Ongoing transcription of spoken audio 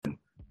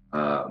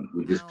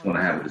We just want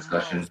to have a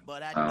discussion.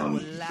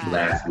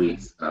 Last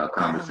week's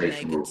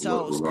conversation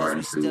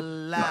regarding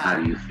to how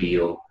do you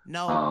feel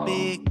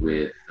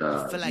with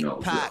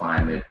the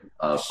climate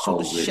of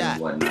COVID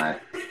and whatnot.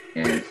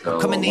 And so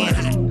I wanted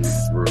to move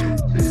through to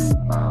just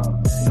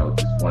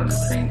one of the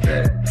things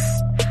that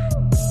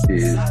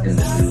is in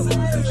the news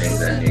and things of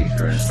that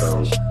nature. And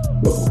so,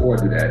 but before I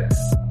do that,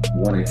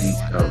 wanted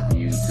each of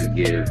you to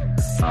give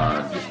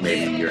just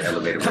maybe your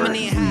elevator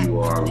version, who you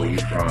are, where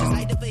you're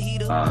from.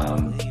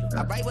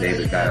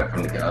 David got up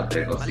from the up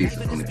there, go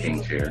Cecil from the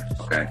king chair.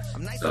 Okay,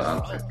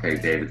 so okay,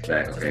 David's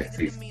back. Okay,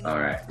 Cecil. All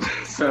right.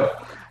 So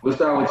we'll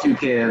start with you,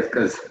 Kev,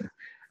 because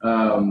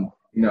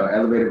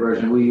elevator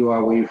version, who you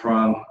are, where you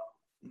from,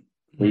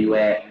 where you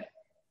at.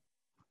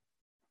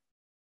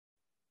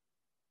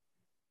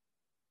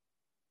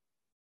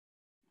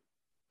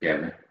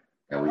 Kevin.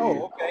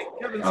 Okay.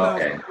 Kevin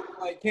sounds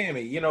like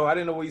Cammy. I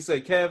didn't know what you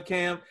said. Cam.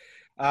 Kev,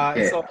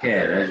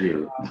 that's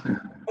you.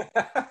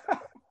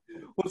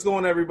 What's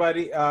going on,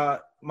 everybody?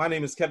 My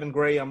name is Kevin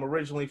Gray. I'm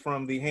originally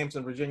from the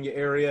Hampton, Virginia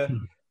area.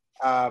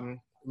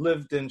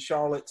 Lived in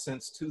Charlotte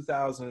since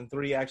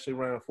 2003. Actually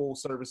ran a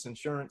full-service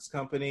insurance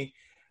company.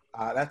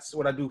 That's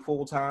what I do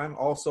full-time.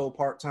 Also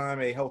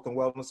part-time, a health and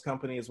wellness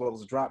company, as well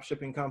as a drop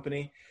shipping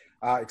company.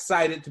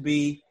 Excited to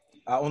be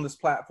on this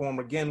platform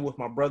again with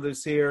my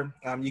brothers here.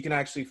 You can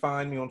actually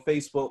find me on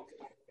Facebook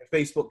at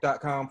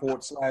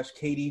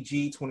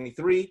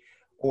facebook.com/KDG23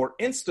 or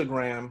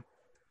Instagram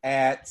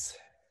at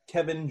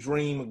Kevin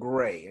Dream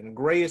Gray. And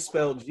Gray is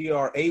spelled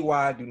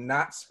Gray. Do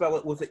not spell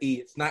it with an E.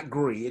 It's not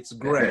Gray, it's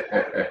Gray.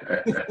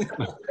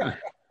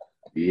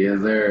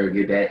 Yes, sir.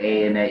 Get that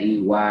A and that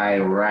EY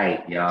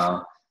right,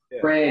 y'all. Yeah.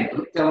 Fred,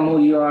 tell them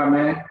who you are,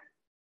 man.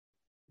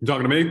 You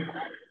talking to me?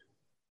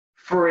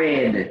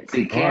 Fred.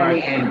 See,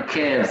 Cammy and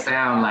Kev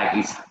sound like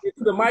he's...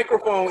 It's the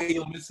microphone,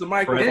 Elam. It's the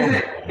microphone.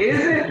 Is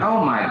it?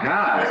 Oh, my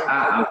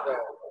gosh.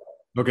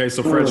 Okay,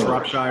 so Fred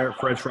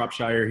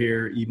Shropshire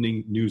here,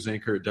 evening news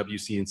anchor at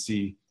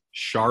WCNC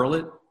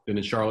Charlotte. Been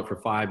in Charlotte for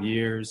 5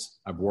 years.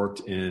 I've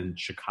worked in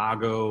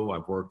Chicago.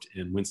 I've worked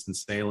in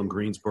Winston-Salem,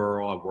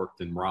 Greensboro. I've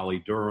worked in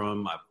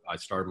Raleigh-Durham. I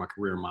started my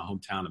career in my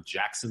hometown of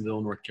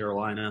Jacksonville, North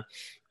Carolina.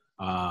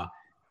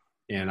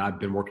 And I've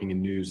been working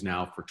in news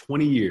now for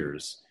 20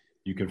 years.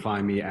 You can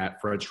find me at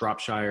Fred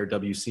Shropshire,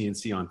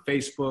 WCNC on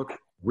Facebook,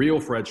 Real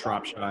Fred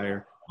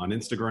Shropshire on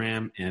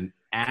Instagram, and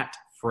at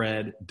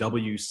Fred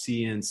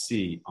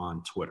WCNC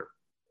on Twitter.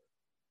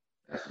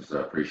 That's what's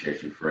up.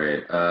 Appreciate you,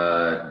 Fred.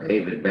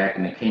 David, back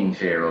in the king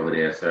chair over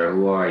there, sir.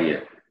 Who are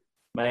you?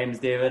 My name is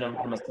David. I'm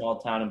from a small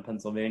town in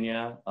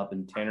Pennsylvania, up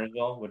in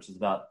Tannersville, which is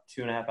about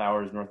 2.5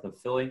 hours north of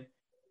Philly.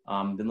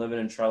 Been living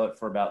in Charlotte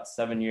for about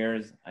 7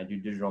 years. I do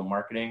digital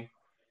marketing,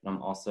 and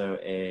I'm also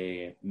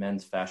a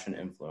men's fashion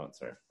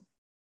influencer.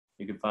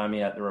 You can find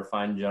me at The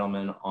Refined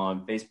Gentleman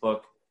on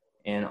Facebook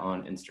and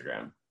on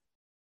Instagram.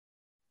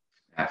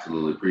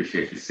 Absolutely.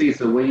 Appreciate you.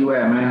 Cecil, where you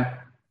at, man?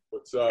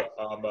 What's up?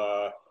 I'm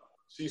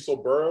Cecil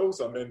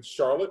Burrows. I'm in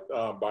Charlotte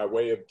by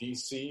way of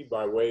DC,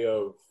 by way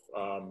of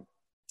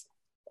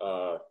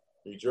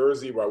New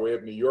Jersey, by way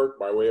of New York,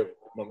 by way of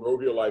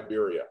Monrovia,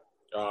 Liberia.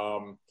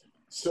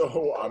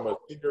 So I'm a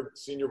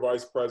senior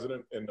vice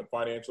president in the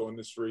financial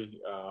industry.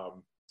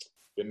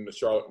 Been in the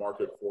Charlotte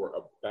market for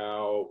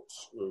about,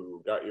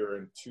 got here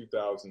in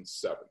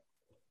 2007.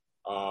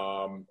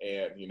 And,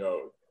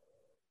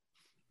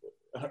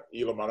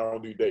 Elam, I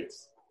don't do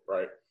dates,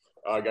 right?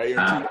 I got here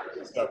in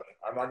 2007.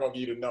 I'm not going to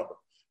give you the number.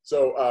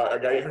 So I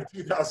got here in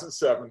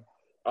 2007.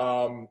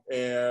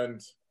 And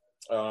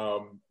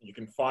you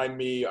can find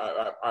me.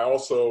 I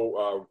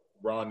also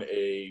run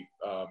a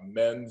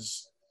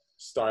men's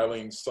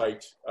styling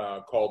site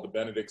called the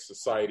Benedict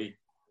Society.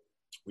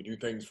 We do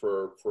things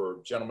for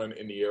gentlemen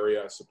in the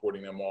area,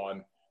 supporting them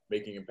on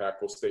making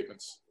impactful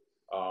statements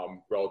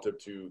relative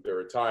to their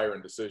attire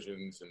and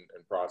decisions and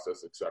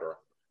process, et cetera.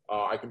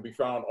 I can be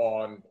found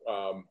on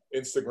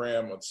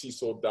Instagram on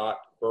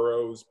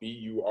Cecil.Burrows,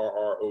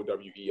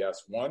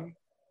 BURROWES1,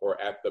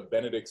 or at the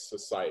Benedict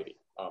Society.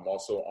 I'm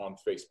also on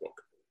Facebook.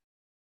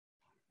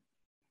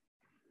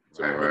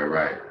 So,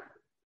 right.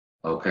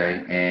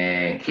 Okay,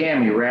 and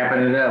Cammy,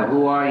 wrapping it up.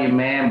 Who are you,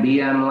 man? Be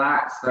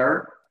unlocked,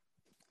 sir.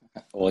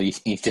 Well,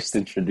 you just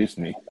introduced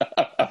me.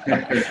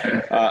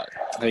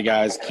 Hey,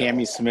 guys,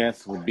 Cammy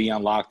Smith with Be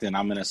Unlocked, and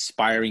I'm an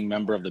aspiring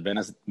member of the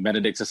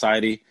Benedict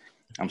Society.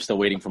 I'm still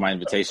waiting for my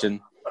invitation.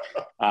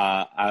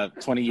 I have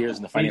 20 years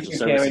in the financial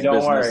services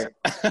business.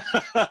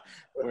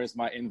 Where's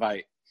my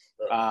invite?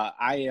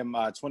 I am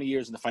 20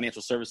 years in the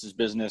financial services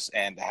business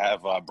and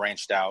have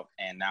branched out,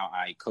 and now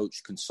I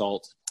coach,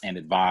 consult, and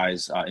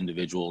advise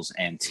individuals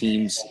and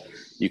teams.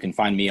 You can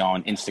find me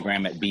on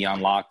Instagram at Be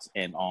Unlocked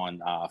and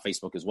on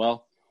Facebook as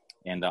well.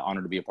 And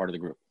honored to be a part of the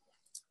group.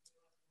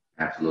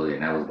 Absolutely.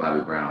 And that was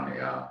Bobby Brown there,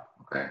 y'all.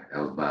 Okay. That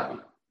was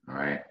Bobby. All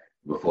right.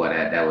 Before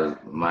that, that was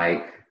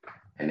Mike.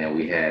 And then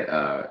we had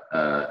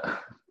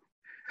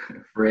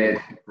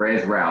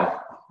Fred's Ralph.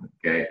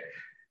 Okay.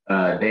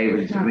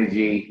 David Johnny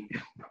G.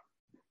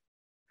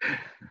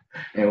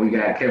 And we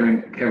got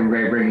Kevin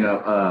Gray bringing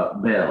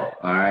up Bell.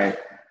 All right.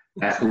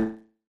 That's cool.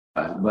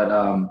 But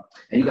and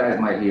you guys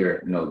might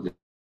hear,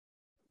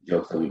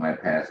 jokes that we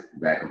might pass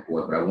back and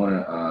forth. But I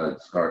want to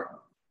start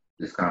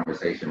this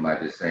conversation by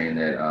just saying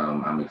that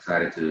I'm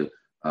excited to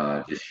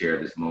just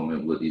share this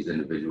moment with these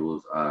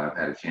individuals. I've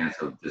had a chance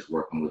of just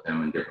working with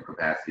them in different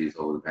capacities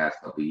over the past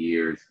couple of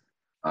years.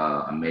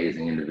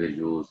 Amazing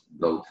individuals,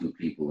 go-to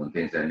people, and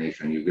things of that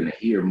nature. And you're going to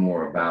hear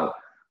more about,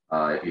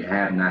 if you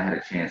have not had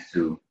a chance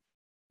to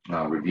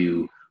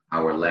review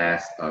our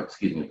last,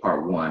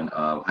 part one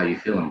of How You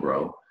Feeling,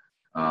 Bro?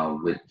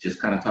 With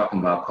just kind of talking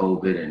about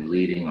COVID and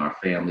leading our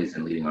families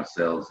and leading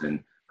ourselves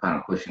and kind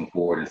of pushing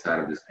forward inside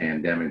of this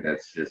pandemic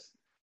that's just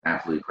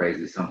absolutely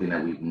crazy. It's something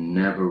that we've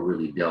never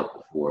really dealt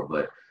before.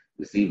 But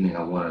this evening,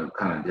 I want to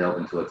kind of delve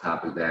into a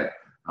topic that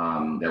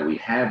that we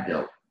have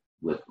dealt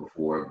with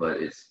before, but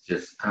it's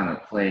just kind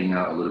of playing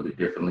out a little bit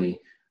differently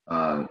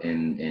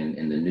in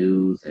the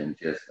news and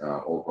just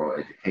overall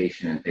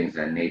education and things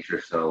of that nature.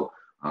 So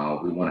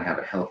we want to have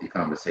a healthy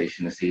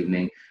conversation this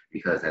evening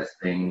because as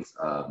things,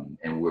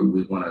 and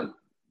we want to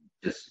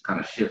just kind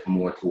of shift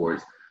more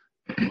towards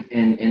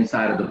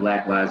inside of the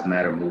Black Lives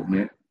Matter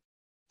movement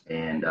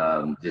and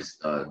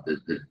just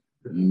the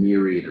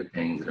myriad of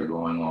things that are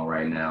going on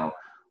right now.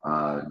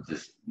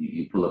 Just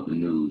you pull up the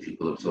news, you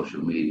pull up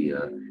social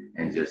media,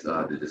 and just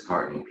the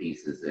disheartening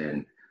pieces.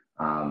 And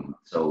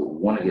so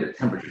want to get a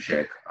temperature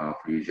check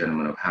for you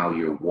gentlemen of how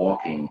you're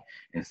walking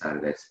inside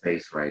of that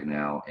space right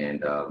now,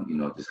 and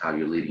just how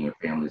you're leading your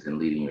families and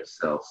leading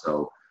yourself.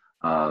 So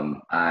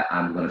I'm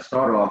going to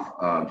start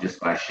off just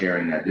by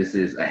sharing that this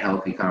is a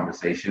healthy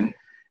conversation,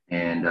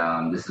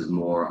 and this is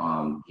more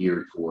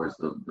geared towards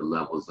the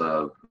levels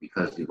of,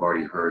 because we've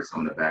already heard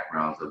some of the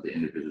backgrounds of the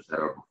individuals that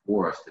are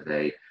before us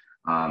today.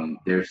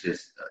 There's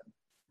just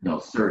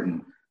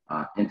certain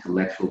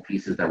intellectual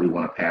pieces that we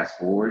want to pass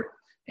forward,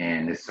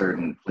 and there's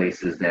certain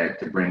places that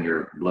to bring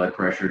your blood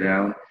pressure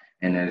down,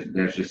 and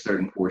there's just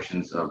certain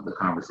portions of the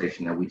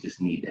conversation that we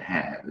just need to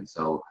have. And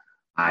so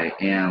I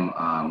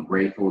am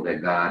grateful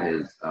that God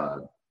has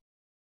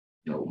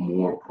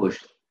more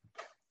pushed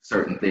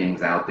certain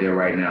things out there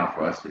right now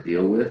for us to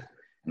deal with,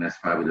 and that's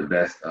probably the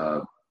best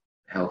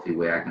healthy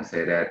way I can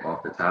say that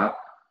off the top.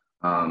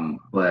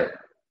 But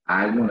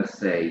I want to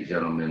say,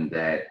 gentlemen,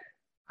 that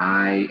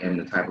I am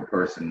the type of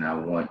person I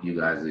want you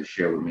guys to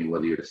share with me,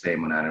 whether you're the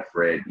same or not. And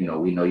Fred,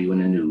 we know you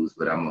in the news,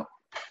 but I'm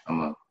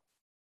gonna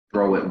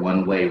throw it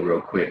one way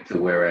real quick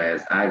to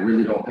whereas I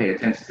really don't pay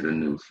attention to the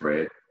news,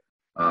 Fred,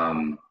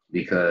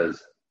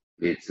 because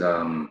it's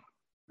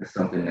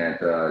something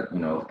that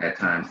at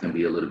times can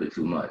be a little bit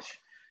too much.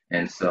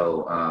 And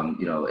so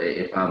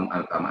if I'm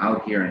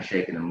out here and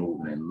shaking and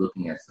moving and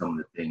looking at some of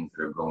the things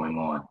that are going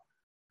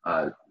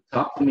on,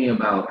 talk to me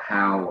about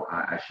how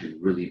I should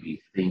really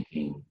be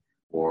thinking,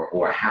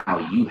 or how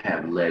you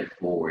have led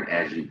forward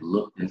as you've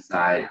looked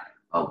inside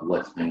of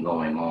what's been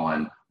going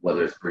on,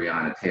 whether it's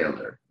Breonna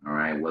Taylor, all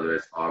right, whether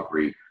it's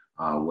Aubrey,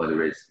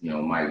 whether it's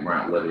Mike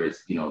Brown, whether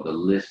it's the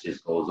list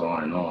just goes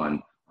on and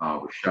on.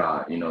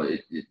 Rashad,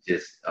 it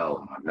just,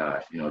 oh my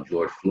gosh,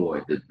 George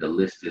Floyd, the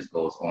list just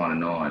goes on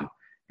and on.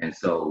 And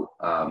so,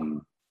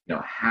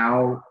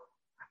 how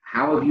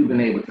have you been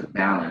able to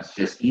balance,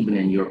 just even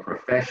in your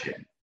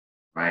profession,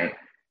 right,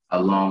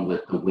 along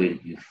with the way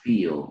that you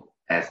feel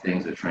as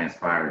things are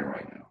transpiring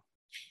right now?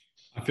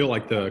 I feel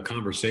like the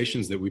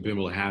conversations that we've been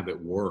able to have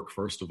at work,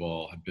 first of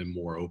all, have been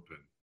more open.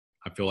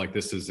 I feel like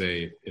it's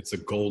a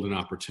golden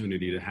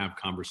opportunity to have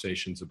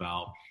conversations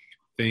about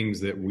things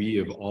that we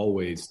have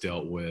always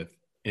dealt with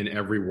in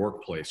every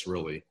workplace,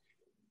 really.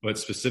 But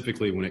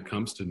specifically when it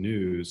comes to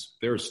news,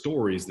 there are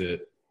stories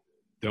that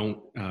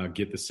don't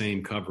get the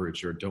same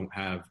coverage or don't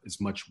have as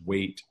much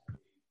weight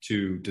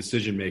to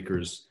decision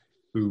makers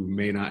who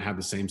may not have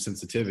the same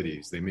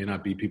sensitivities. They may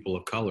not be people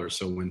of color.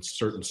 So when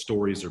certain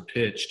stories are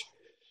pitched,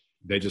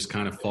 they just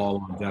kind of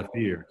fall on deaf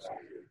ears.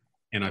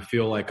 And I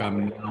feel like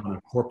I'm now in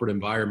a corporate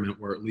environment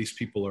where at least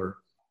people are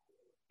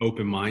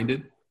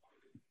open-minded.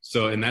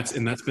 So, and that's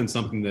been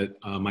something that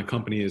my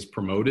company has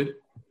promoted.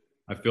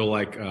 I feel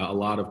like a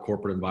lot of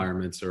corporate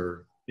environments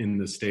are in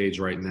the stage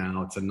right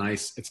now.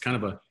 It's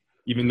kind of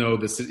even though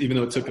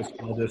it took us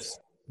all this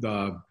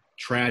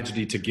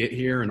tragedy to get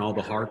here and all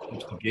the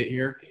hardships to get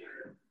here,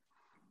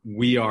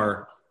 we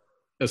are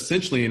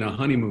essentially in a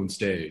honeymoon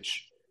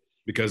stage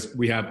because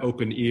we have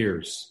open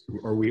ears,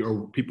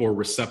 or people are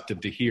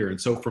receptive to hear. And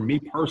so for me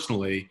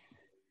personally,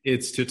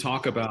 it's to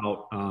talk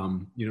about,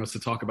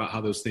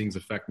 how those things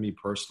affect me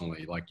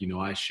personally. Like,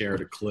 I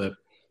shared a clip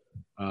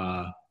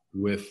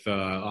with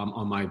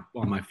on my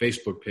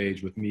Facebook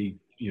page with me,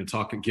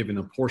 giving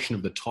a portion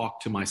of the talk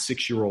to my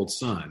 6-year-old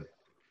son.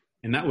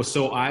 And that was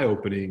so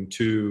eye-opening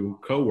to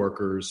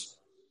coworkers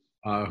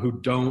who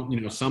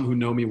don't, some who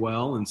know me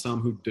well, and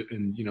some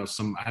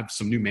I have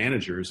some new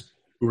managers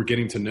who are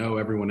getting to know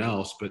everyone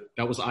else, but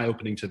that was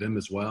eye-opening to them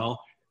as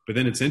well. But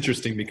then it's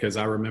interesting because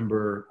I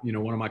remember,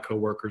 one of my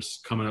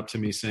coworkers coming up to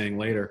me saying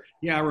later,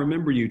 yeah, I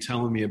remember you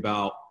telling me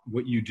about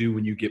what you do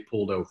when you get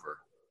pulled over,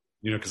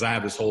 because I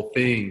have this whole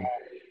thing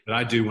that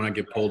I do when I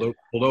get pulled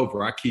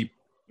over. I keep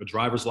a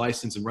driver's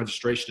license and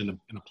registration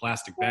in a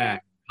plastic bag,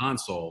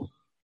 console.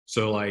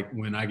 So like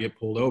when I get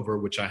pulled over,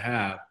 which I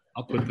have,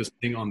 I'll put this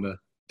thing on the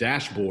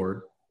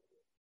dashboard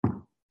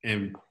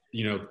and,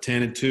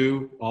 10 and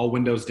 2, all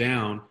windows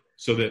down,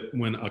 so that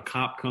when a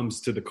cop comes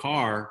to the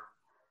car,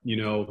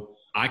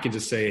 I can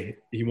just say,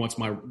 he wants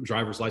my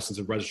driver's license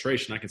and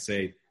registration. I can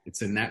say,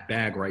 it's in that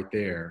bag right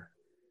there.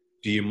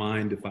 Do you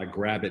mind if I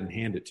grab it and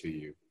hand it to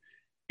you?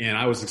 And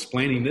I was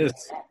explaining this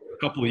a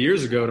couple of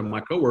years ago to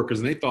my coworkers,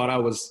 and they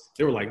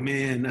were like,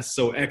 man, that's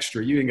so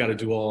extra. You ain't got to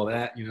do all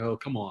that.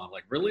 Come on.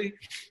 Like, really?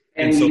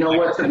 And so,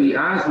 what, to be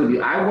honest with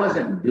you, I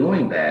wasn't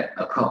doing that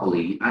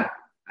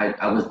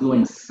I was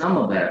doing some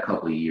of that a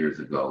couple of years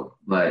ago,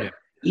 but yeah.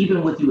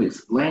 Even with you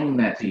explaining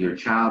that to your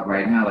child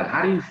right now, like,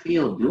 how do you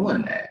feel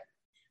doing that?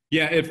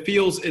 Yeah, it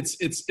feels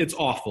it's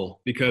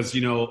awful because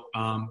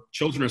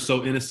children are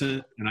so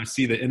innocent, and I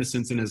see the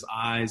innocence in his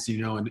eyes,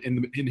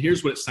 and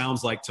here's what it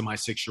sounds like to my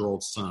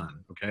 6-year-old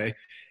son. Okay,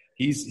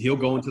 he'll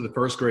go into the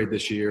 1st grade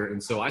this year,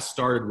 and so I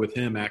started with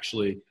him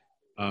actually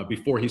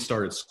before he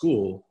started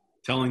school,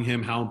 telling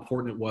him how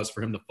important it was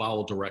for him to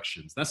follow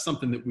directions. That's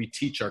something that we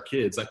teach our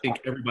kids. I think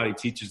everybody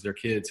teaches their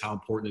kids how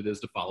important it is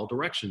to follow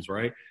directions,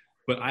 right?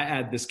 But I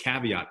add this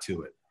caveat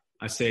to it.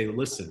 I say,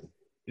 listen,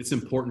 it's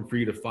important for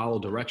you to follow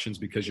directions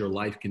because your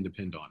life can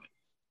depend on it.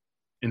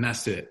 And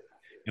that's it.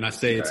 And I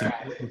say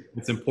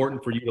it's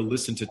important for you to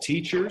listen to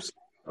teachers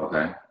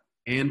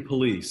and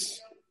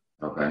police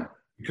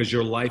because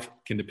your life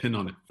can depend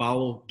on it.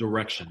 Follow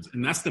directions.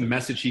 And that's the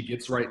message he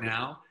gets right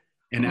now.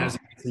 And as he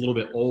gets a little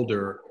bit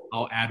older,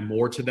 I'll add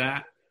more to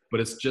that.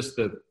 But it's just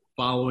the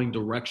following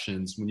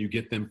directions when you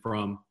get them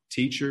from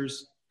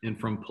teachers and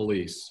from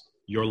police.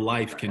 Your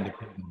life can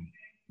depend on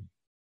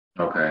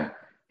it. Okay.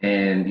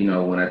 And,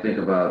 when I think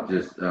about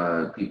just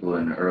people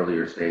in the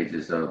earlier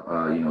stages of,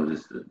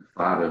 just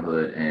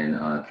fatherhood, and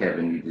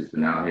Kevin, you just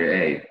been out here.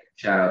 Hey,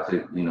 shout out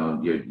to,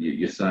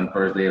 your son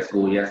first day of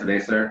school yesterday,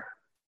 sir.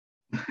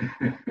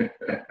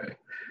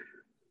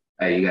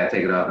 Hey, you got to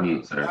take it off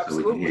mute, sir.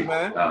 Absolutely, so we can hear you.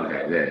 Man.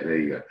 Okay, there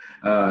you go.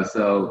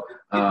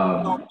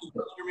 You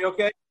hear me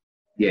okay?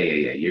 Yeah,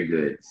 you're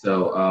good.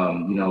 So,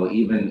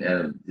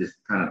 even just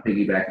kind of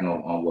piggybacking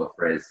on what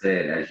Fred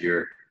said, as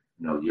you're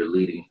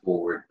leading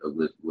forward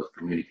with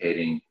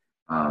communicating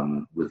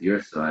with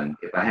your son,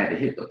 if I had to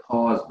hit the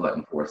pause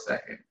button for a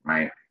second,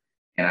 right?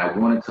 And I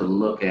wanted to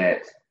look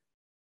at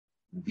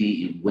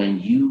when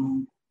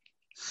you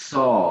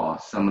saw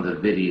some of the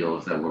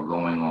videos that were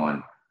going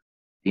on,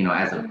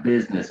 as a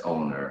business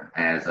owner,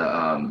 as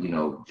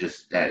a,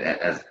 just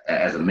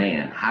as a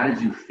man, how did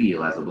you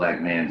feel as a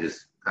Black man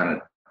just kind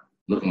of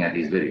looking at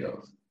these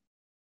videos?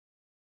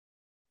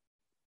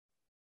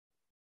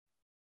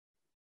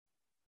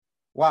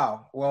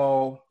 Wow.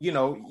 Well,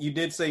 you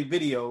did say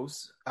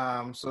videos,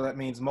 so that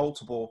means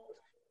multiple.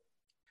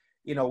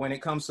 When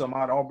it comes to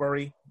Ahmaud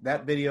Arbery,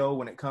 that video,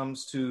 when it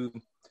comes to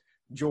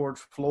George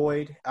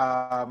Floyd,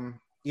 I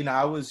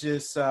was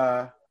just,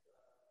 I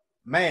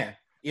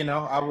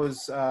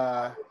was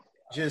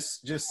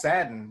just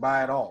saddened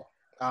by it all.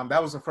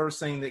 That was the first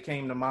thing that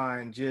came to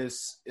mind,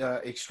 just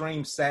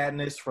extreme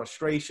sadness,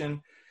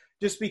 frustration,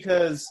 just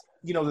because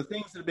the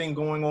things that have been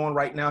going on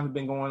right now have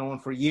been going on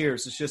for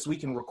years. It's just we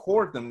can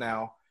record them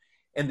now.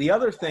 And the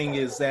other thing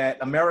is that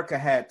America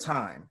had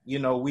time.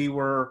 We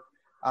were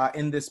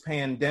in this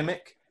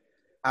pandemic.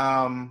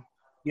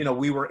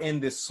 We were in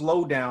this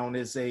slowdown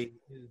as a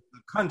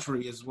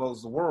country as well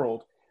as the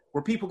world,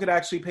 where people could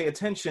actually pay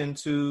attention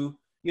to,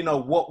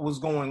 what was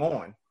going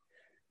on.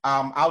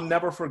 I'll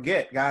never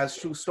forget, guys,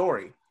 true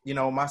story.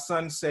 My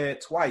son said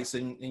twice,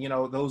 and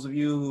those of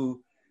you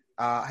who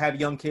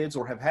have young kids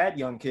or have had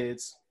young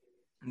kids,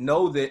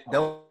 know that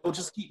they'll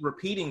just keep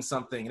repeating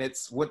something, and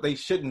it's what they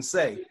shouldn't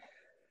say.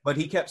 But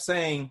he kept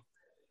saying,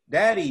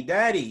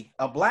 Daddy,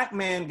 a Black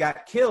man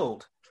got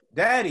killed.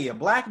 Daddy, a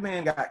Black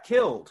man got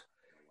killed.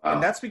 Wow.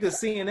 And that's because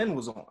CNN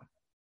was on.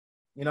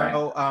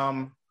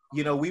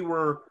 We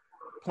were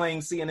playing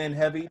CNN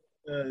heavy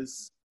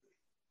because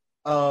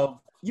of,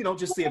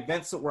 just the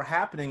events that were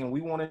happening, and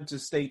we wanted to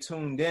stay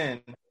tuned in.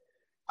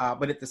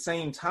 But at the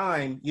same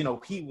time,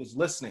 he was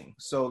listening.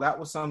 So that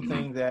was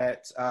something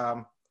that,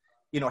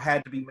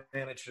 had to be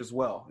managed as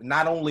well.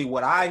 Not only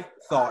what I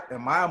thought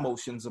and my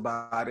emotions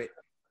about it,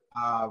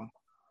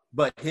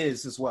 but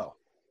his as well.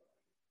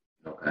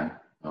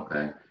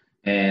 Okay.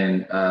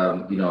 And,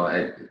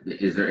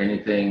 is there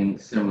anything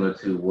similar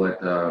to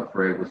what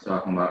Fred was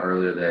talking about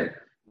earlier that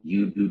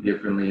you do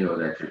differently, or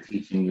that you're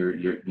teaching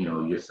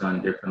your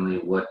son differently?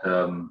 What,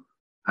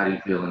 how do you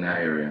feel in that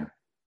area?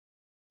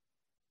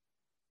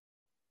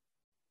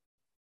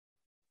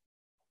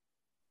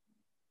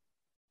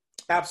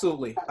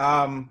 Absolutely.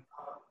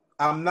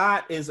 I'm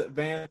not as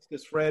advanced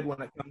as Fred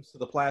when it comes to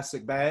the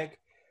plastic bag,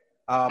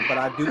 but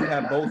I do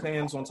have both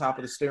hands on top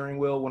of the steering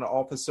wheel when an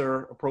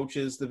officer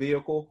approaches the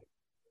vehicle.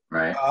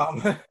 Right.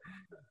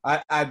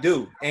 I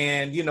do.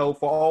 And,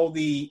 for all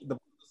the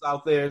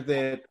out there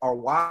that are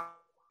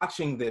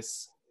watching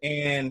this,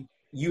 and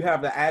you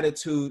have the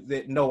attitude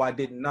that, no, I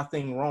did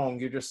nothing wrong,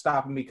 you're just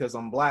stopping me because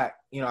I'm Black.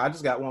 I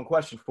just got one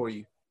question for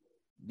you.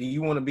 Do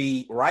you want to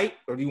be right,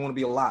 or do you want to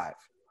be alive?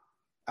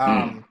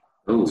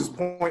 Just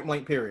point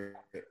blank period.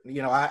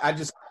 You know, I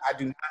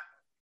do not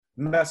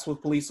mess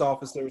with police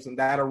officers in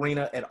that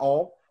arena at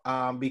all,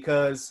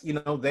 because, you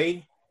know,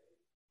 they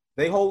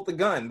hold the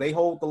gun, they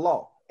hold the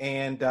law.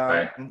 And,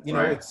 you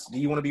know, it's, do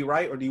you want to be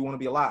right or do you want to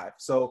be alive?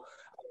 So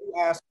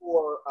I ask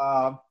for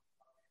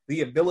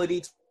the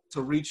ability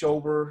to reach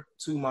over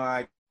to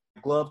my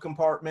glove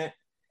compartment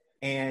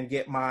and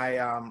get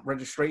my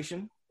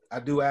registration. I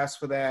do ask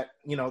for that,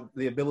 you know,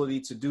 the ability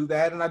to do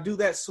that. And I do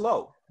that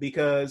slow,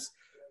 because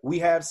we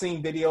have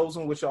seen videos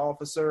in which an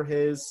officer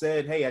has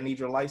said, hey, I need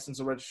your license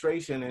or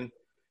registration. And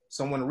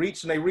someone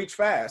reached and they reach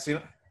fast. You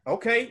know,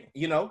 okay,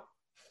 you know,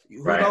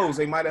 who knows?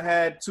 They might have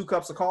had 2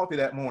 cups of coffee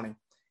that morning.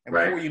 And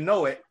before you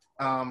know it,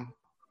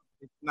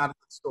 it's not a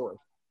good story.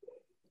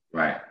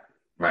 Right.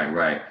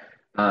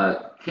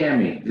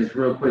 Cammie, just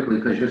real quickly,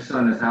 because your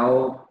son is how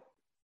old?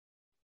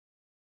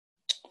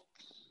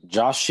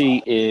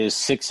 Joshie is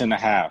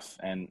 6.5,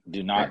 and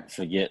do not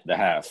forget the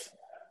half.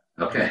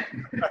 Okay.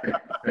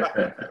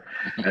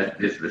 That's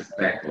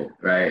disrespectful,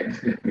 right?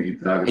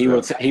 He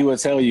will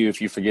tell you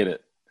if you forget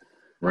it.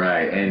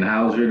 Right. And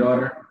how's your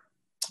daughter?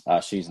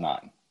 She's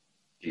 9.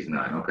 She's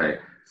 9. Okay.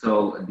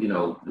 So, you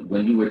know,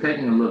 when you were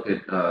taking a look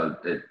at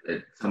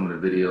some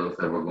of the videos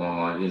that were going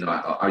on, you know,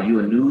 are you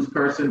a news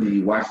person? Do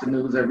you watch the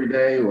news every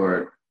day,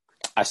 or?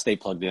 I stay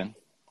plugged in.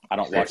 I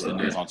don't watch the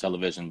news on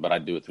television, but I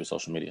do it through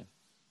social media.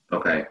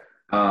 Okay.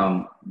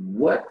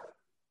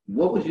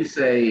 What would you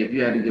say, if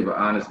you had to give an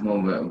honest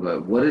moment,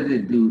 but what did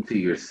it do to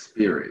your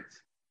spirit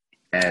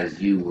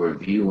as you were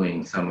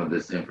viewing some of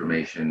this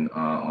information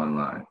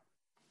online?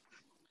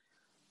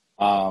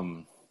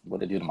 What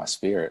did it do to my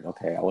spirit?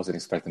 Okay, I wasn't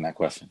expecting that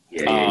question.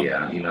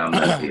 Yeah. You know, I'm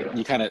not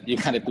you kind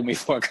of threw me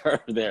for a curve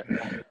there.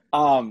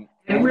 And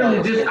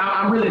really,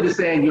 I'm really just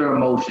saying your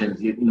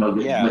emotions. You know,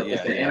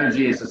 it's the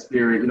energy, it's the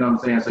spirit. You know what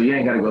I'm saying? So you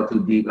ain't got to go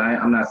too deep.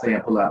 I'm not saying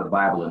pull out the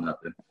Bible or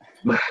nothing.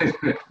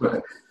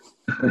 But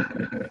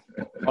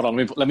hold on,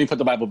 let me put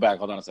the Bible back.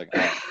 Hold on a second.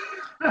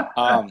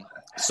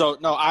 So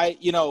no,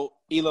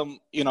 Elam,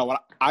 you know,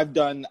 I've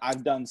done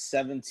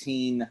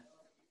 17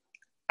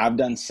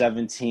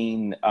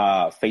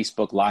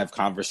 Facebook Live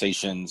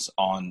conversations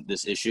on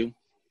this issue.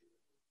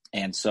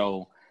 And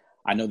so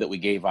I know that we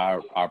gave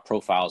our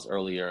profiles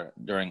earlier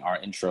during our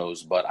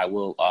intros, but I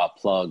will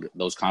plug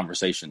those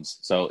conversations.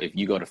 So if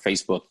you go to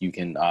Facebook, you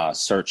can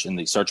search in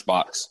the search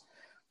box,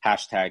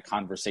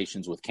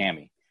 #conversations with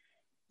Cammie.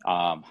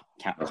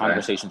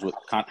 Conversations with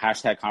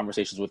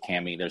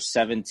Cammie. There's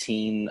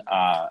 17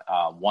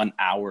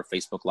 1-hour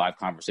Facebook Live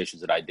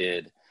conversations that I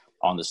did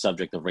on the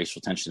subject of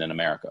racial tension in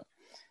America.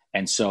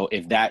 And so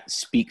if that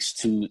speaks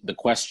to the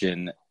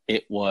question,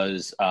 it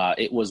was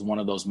one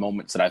of those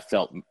moments that I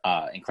felt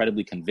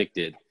incredibly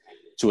convicted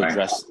to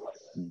address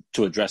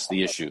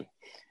the issue.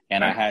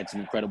 And I had some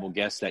incredible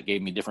guests that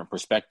gave me different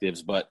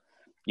perspectives. But,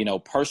 you know,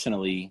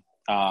 personally,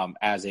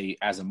 as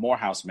a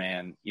Morehouse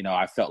man, you know,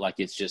 I felt like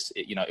it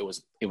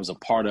was a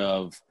part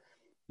of,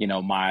 you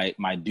know, my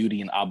duty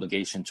and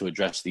obligation to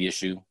address the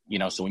issue. You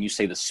know, so when you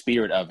say the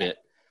spirit of it,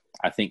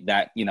 I think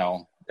that, you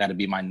know, that'd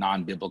be my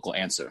non-biblical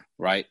answer,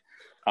 right?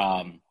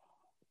 I've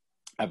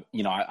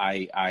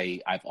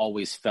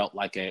always felt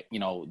like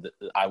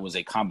I was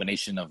a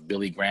combination of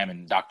Billy Graham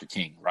and Dr.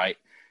 King, right?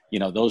 You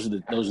know,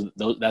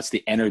 that's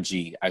the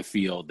energy I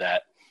feel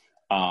that,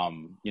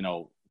 you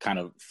know, kind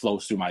of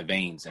flows through my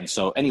veins. And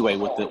so anyway,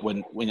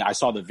 when I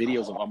saw the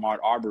videos of Ahmaud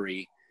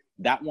Arbery,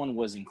 that one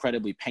was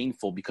incredibly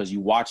painful because you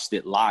watched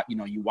it live, you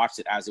know, you watched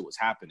it as it was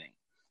happening.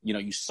 You know,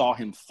 you saw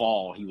him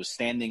fall, he was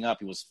standing up,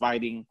 he was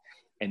fighting,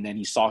 and then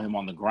you saw him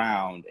on the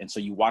ground. And so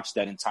you watched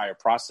that entire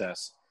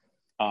process.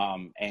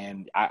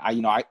 And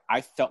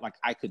I felt like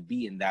I could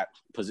be in that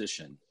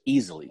position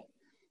easily.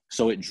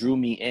 So it drew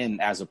me in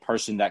as a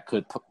person that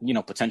could, you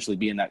know, potentially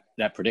be in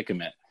that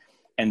predicament.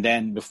 And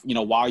then, you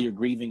know, while you're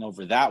grieving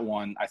over that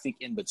one, I think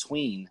in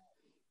between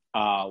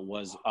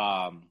was,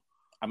 I'm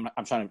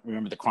trying to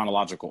remember the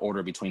chronological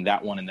order between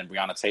that one and then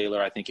Breonna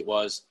Taylor, I think it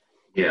was.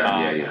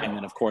 Yeah. And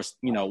then, of course,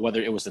 you know,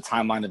 whether it was the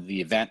timeline of the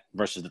event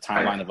versus the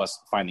timeline of us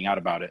finding out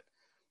about it.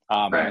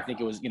 And I think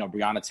it was, you know,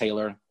 Breonna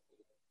Taylor.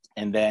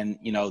 And then,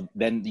 you know,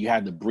 then you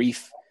had the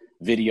brief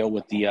video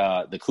with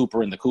the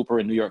Cooper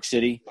in New York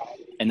City.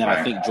 And then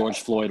I think George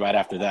Floyd right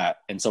after that.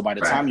 And so by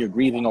the time you're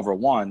grieving over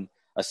one,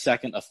 a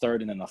second, a third,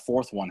 and then a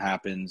fourth one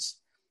happens.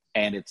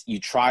 And you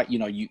try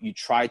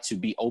to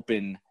be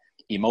open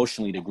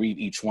emotionally to grieve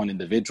each one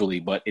individually.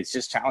 But it's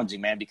just challenging,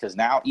 man, because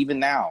even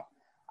now,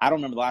 I don't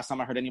remember the last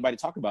time I heard anybody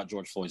talk about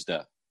George Floyd's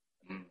death.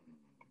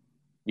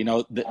 You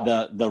know,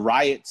 the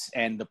riots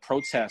and the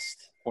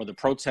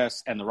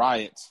protests and the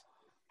riots,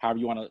 however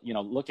you want to, you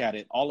know, look at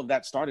it, all of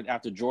that started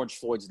after George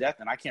Floyd's death.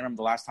 And I can't remember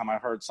the last time I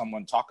heard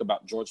someone talk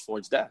about George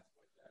Floyd's death.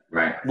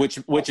 Right. Which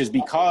is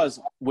because,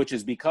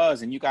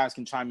 and you guys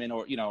can chime in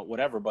or, you know,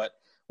 whatever, but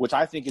which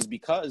I think is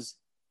because,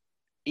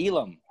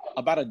 Elam,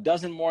 about a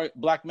dozen more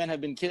black men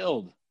have been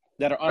killed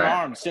that are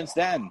unarmed since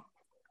then.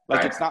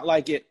 Like, it's not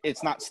like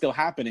it's not still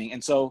happening.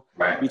 And so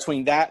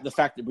between that, the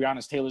fact that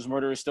Breonna Taylor's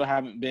murderers still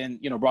haven't been,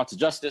 you know, brought to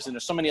justice, and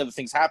there's so many other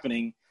things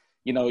happening,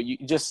 you know, you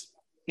just,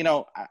 you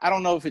know, I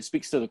don't know if it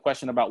speaks to the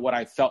question about what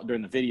I felt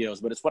during the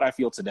videos, but it's what I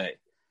feel today.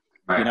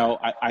 Right. You know,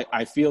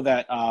 I feel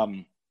that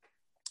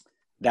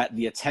that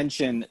the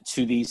attention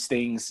to these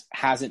things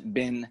hasn't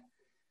been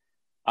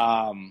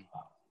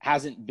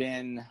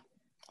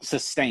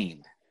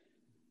sustained.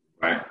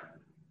 Right.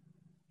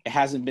 It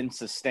hasn't been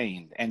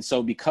sustained. And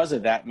so because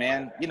of that,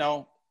 man, you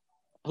know,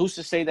 who's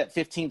to say that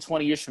 15,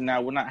 20 years from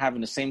now, we're not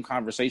having the same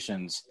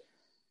conversations,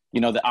 you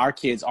know, that our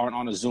kids aren't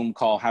on a Zoom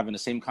call having the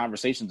same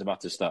conversations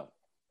about this stuff.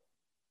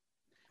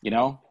 You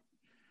know?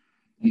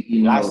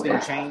 You know, last thing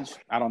change?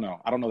 I don't know.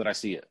 I don't know that I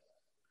see it.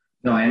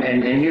 No,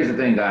 and here's the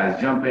thing,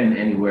 guys. Jump in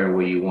anywhere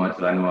where you want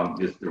to. I know I'm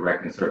just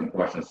directing certain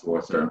questions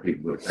towards certain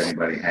people, but if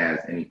anybody has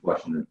any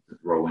question to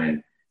throw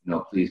in, you know,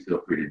 please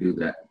feel free to do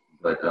that.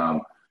 But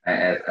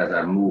as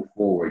I move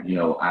forward, you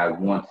know, I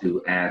want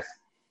to ask,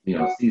 you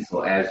know,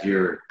 Cecil, as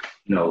you're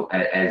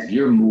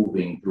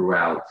moving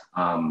throughout,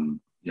 you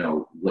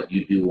know, what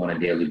you do on a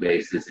daily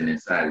basis, and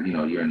inside, you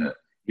know, you're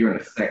in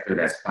a sector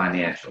that's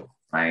financial,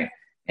 right?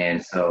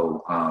 And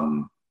so,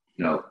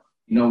 you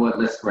know what?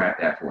 Let's scrap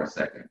that for a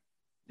second.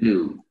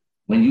 Dude,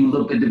 when you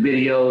looked at the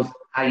videos,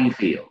 how you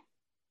feel?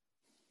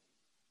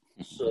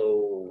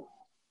 So,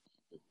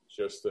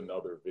 just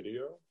another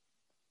video?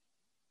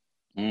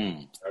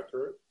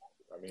 Accurate?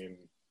 I mean,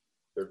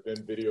 there have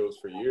been videos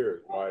for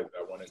years. Why is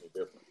that one any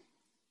different?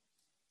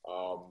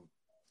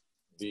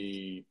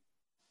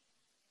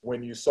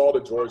 When you saw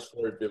the George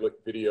Floyd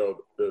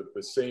video,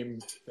 the same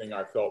thing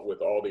I felt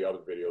with all the other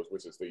videos,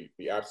 which is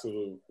the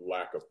absolute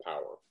lack of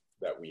power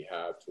that we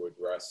have to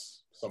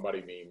address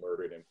somebody being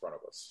murdered in front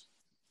of us.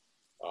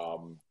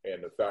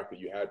 And the fact that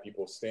you had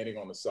people standing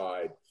on the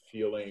side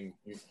feeling,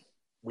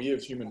 we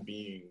as human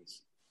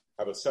beings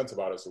have a sense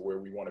about us of where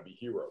we want to be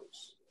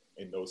heroes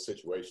in those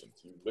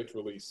situations. You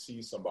literally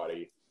see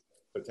somebody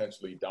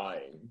potentially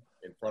dying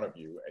in front of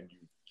you and you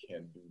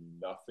can do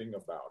nothing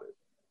about it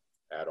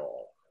at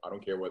all. I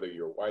don't care whether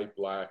you're white,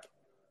 black,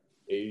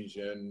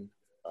 Asian,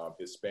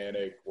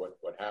 Hispanic, what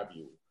have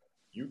you.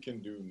 You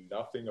can do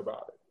nothing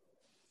about it.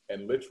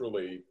 And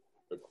literally,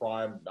 the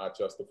crime not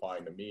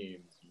justifying the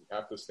means, you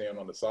have to stand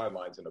on the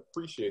sidelines and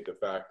appreciate the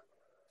fact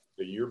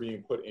that you're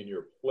being put in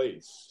your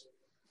place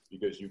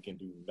because you can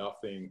do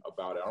nothing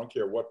about it. I don't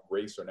care what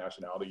race or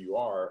nationality you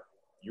are,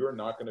 you're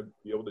not going to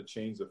be able to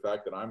change the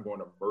fact that I'm going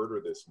to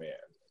murder this man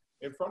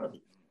in front of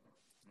you.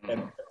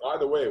 And by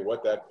the way,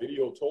 what that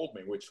video told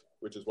me, which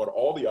is what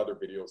all the other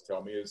videos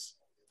tell me, is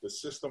the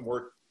system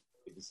worked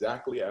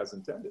exactly as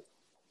intended.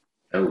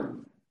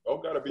 All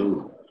got to be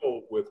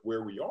real with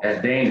where we are.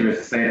 That's dangerous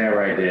to say that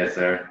right there,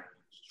 sir.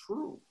 It's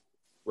true,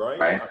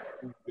 right? I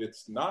mean,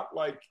 it's not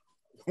like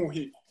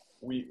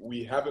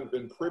we haven't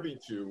been privy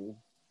to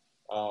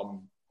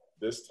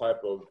this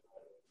type of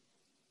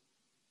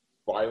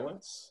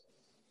violence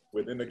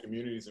within the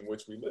communities in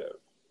which we live.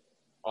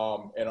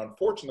 And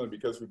unfortunately,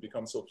 because we've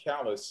become so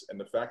callous and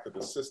the fact that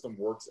the system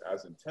works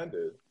as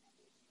intended,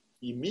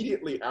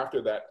 immediately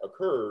after that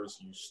occurs,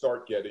 you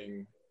start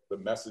getting the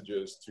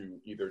messages to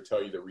either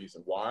tell you the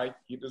reason why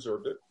he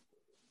deserved it,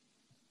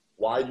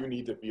 why you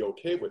need to be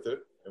okay with it,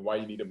 and why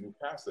you need to move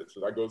past it. So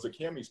that goes to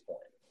Cammie's point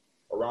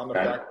around the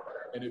fact,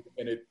 and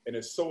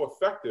it's so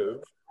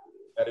effective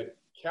that it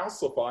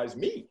calcifies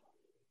me,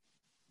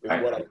 is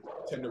what I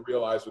tend to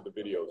realize with the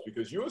videos,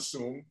 because you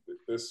assume that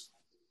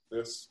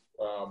this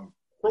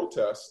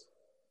protest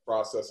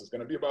process is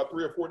going to be about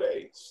 3 or 4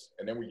 days,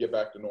 and then we get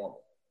back to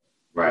normal.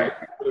 Right.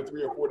 The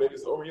 3 or 4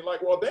 days over, you're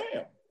like, well,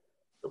 damn,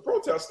 the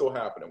protest's still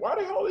happening. Why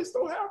the hell are they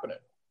still happening?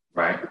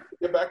 Right.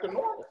 Get back to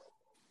normal,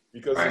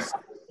 because the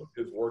system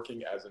is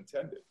working as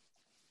intended.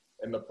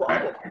 And the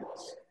problem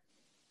is,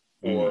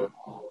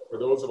 for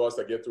those of us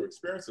that get to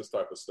experience this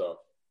type of stuff,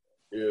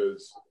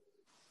 is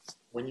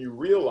when you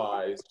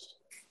realize,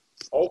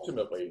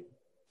 ultimately,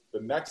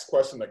 the next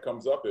question that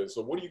comes up is,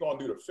 so what are you going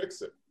to do to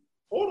fix it?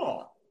 Hold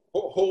on.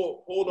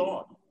 Hold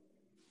on.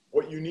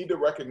 What you need to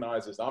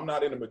recognize is I'm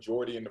not in a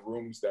majority in the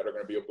rooms that are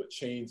going to be able to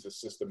change the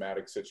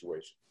systematic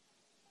situation,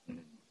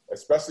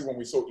 especially when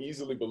we so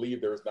easily believe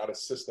there is not a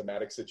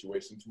systematic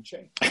situation to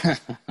change.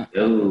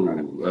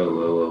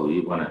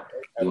 You want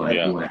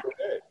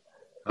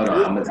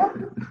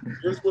to.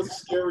 Here's what's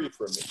scary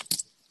for me,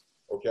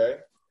 okay?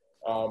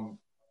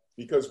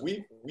 Because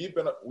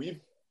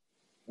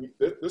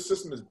this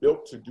system is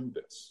built to do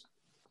this.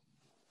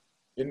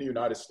 In the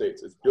United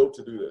States, it's built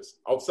to do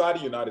this. Outside of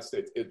the United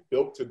States, it's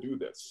built to do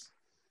this.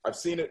 I've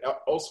seen it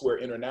elsewhere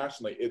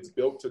internationally. It's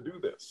built to do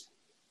this.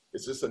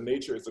 It's just a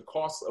nature. It's a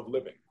cost of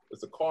living.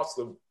 It's a cost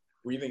of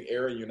breathing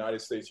air in the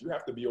United States. You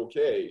have to be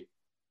okay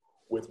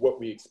with what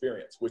we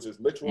experience, which is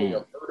literally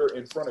a murder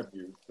in front of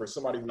you for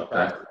somebody who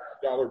has a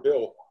 $1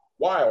 bill,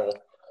 while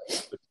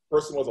the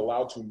person was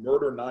allowed to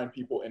murder 9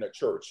 people in a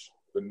church.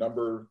 The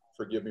number,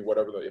 forgive me,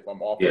 whatever, if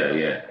I'm off.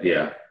 Yeah.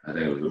 I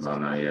think it was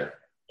about 9,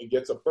 and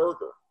gets a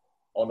burger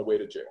on the way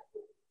to jail.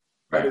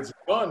 Right. And it's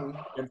done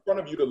in front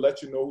of you to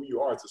let you know who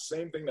you are. It's the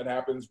same thing that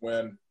happens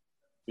when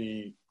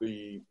the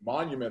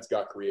monuments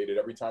got created.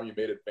 Every time you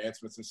made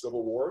advancements in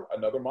Civil War,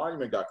 another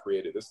monument got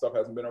created. This stuff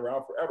hasn't been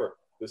around forever.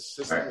 the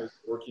system is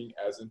working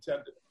as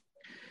intended.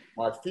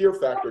 My fear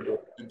factor goes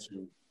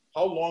into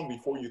how long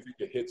before you think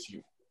it hits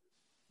you.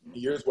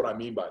 Here's what I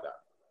mean by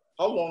that.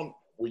 How long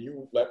will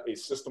you let a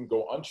system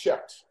go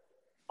unchecked,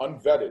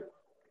 unvetted?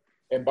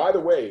 And by the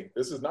way,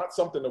 this is not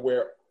something to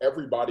where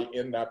everybody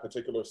in that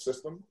particular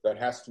system that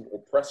has to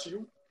oppress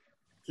you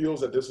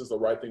feels that this is the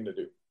right thing to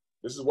do.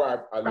 This is why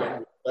I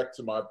lend respect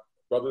to my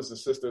brothers and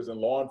sisters in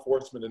law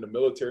enforcement, in the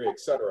military, et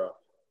cetera,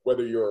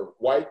 whether you're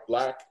white,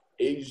 black,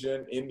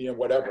 Asian, Indian,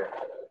 whatever,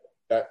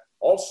 that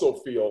also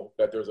feel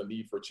that there's a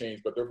need for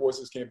change, but their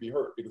voices can't be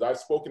heard. Because I've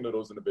spoken to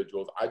those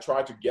individuals. I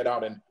try to get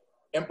out and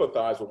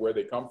empathize with where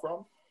they come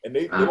from. And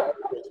they also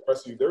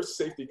express to you their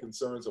safety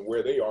concerns and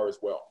where they are as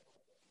well,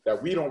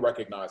 that we don't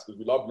recognize because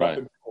we love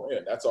lumping people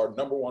in. That's our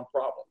number one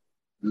problem.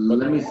 But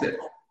let me say,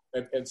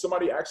 and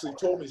somebody actually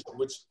told me,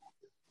 which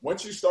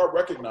once you start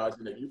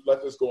recognizing that you've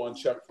let this go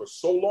unchecked for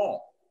so long,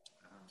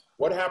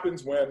 what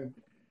happens when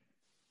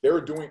they're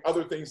doing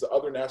other things to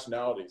other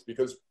nationalities?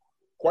 Because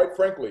quite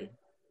frankly,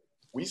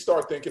 we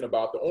start thinking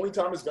about the only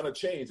time it's going to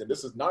change, and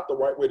this is not the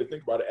right way to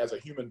think about it as a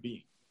human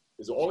being,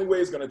 is the only way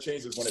it's going to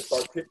change is when it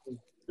starts hitting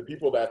the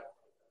people that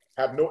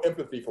have no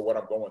empathy for what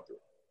I'm going through.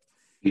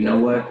 You know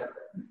what?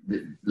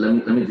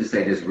 Let me just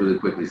say this really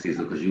quickly,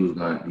 Cecil, because you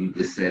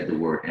just said the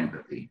word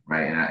empathy,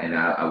 right? And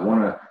I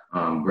want to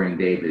bring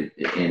David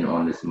in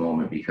on this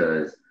moment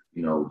because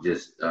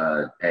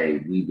hey,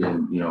 we've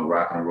been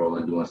rocking and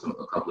rolling, doing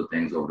a couple of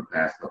things over the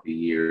past couple of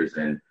years,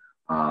 and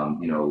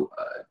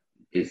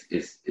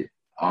it's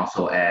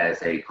also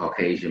as a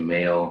Caucasian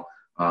male,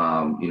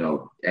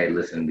 hey,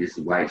 listen, this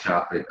is White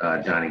Chocolate,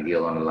 Johnny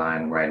Gill on the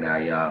line right now,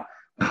 y'all.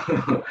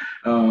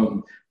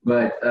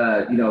 But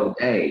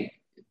hey,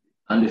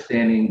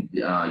 understanding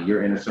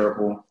your inner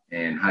circle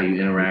and how you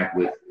interact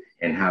with,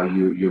 and how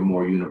you're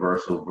more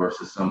universal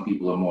versus some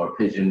people are more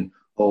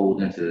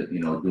pigeonholed into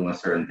doing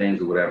certain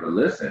things or whatever.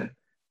 Listen,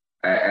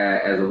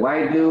 as a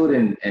white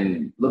dude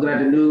and looking at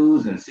the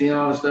news and seeing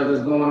all the stuff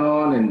that's going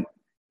on, and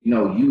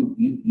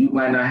you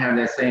might not have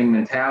that same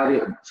mentality.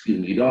 Excuse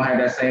me, you don't have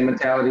that same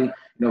mentality.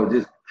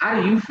 Just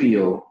how do you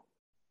feel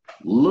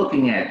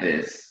looking at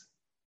this,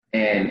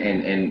 and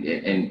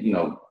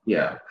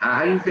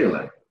how you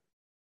feeling?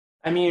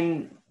 I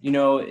mean,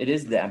 it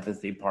is the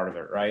empathy part of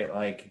it, right?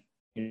 Like,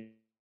 did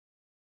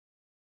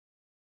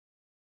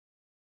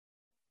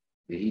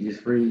he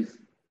just freeze?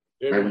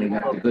 Right when he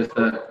got the good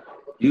stuff.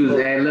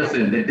 Hey,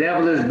 listen, the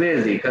devil is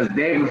busy because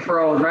David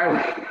froze right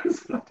when he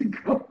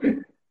started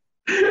going.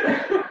 All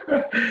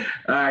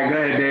right, go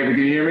ahead, David.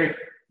 Can you hear me?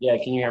 Yeah,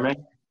 can you hear me?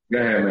 Go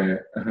ahead, man.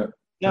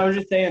 No, I was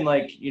just saying,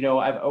 like,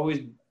 I've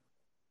always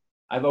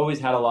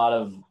had a lot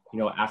of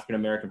African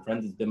American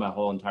friends. It's been my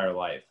whole entire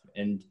life,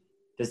 and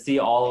to see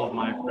all of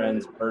my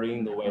friends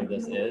hurting the way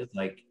this is,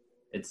 like,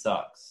 it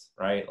sucks,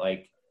 right?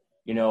 Like,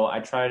 I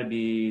try to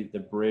be the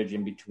bridge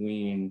in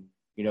between,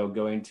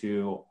 going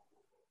to,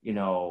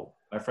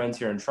 my friends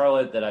here in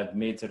Charlotte that I've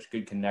made such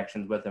good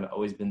connections with and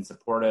always been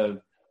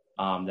supportive,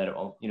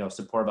 that,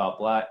 support about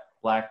black,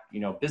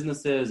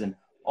 businesses and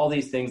all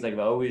these things. Like, I've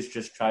always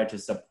just tried to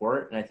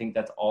support. And I think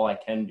that's all I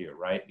can do,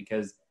 right?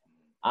 Because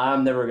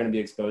I'm never going to be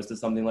exposed to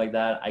something like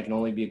that. I can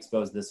only be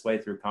exposed this way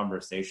through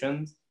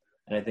conversations.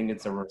 And I think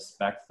it's a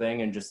respect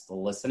thing and just the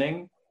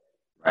listening,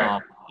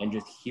 and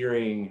just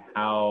hearing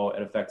how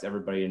it affects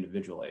everybody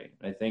individually.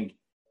 And I think,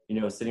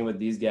 sitting with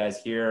these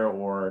guys here,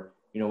 or,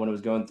 when it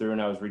was going through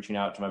and I was reaching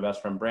out to my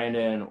best friend,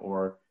 Brandon,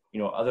 or,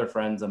 other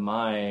friends of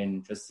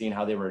mine, just seeing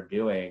how they were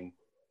doing.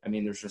 I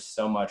mean, there's just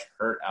so much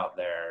hurt out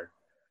there.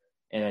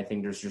 And I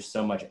think there's just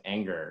so much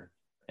anger.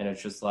 And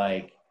it's just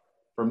like,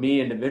 for me,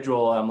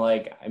 individual, I'm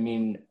like, I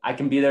mean, I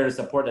can be there to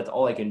support. That's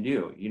all I can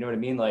do. You know what I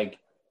mean? Like,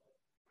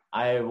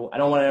 I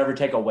don't want to ever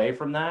take away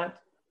from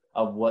that,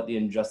 of what the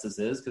injustice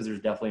is, because there's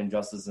definitely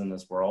injustice in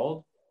this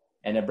world.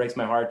 And it breaks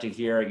my heart to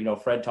hear,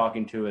 Fred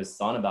talking to his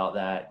son about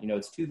that.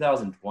 It's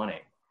 2020.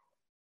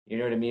 You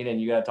know what I mean? And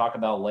you got to talk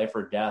about life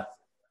or death.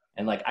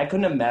 And like, I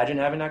couldn't imagine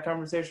having that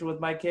conversation with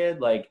my kid.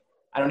 Like,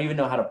 I don't even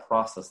know how to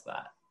process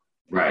that.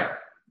 Right.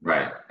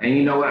 And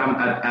you know what?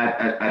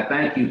 I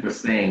thank you for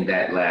saying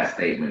that last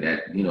statement,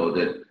 that,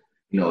 the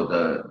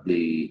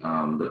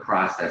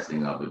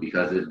processing of it,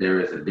 because there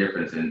is a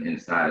difference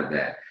inside of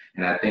that.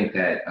 And I think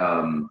that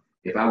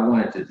if I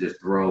wanted to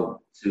just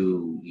throw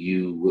to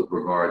you with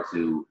regard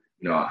to,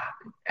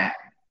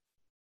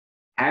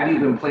 have you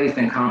been placed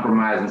in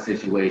compromising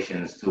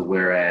situations to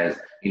whereas,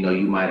 you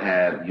might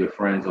have your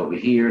friends over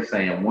here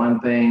saying one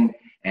thing,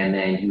 and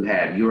then you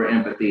have your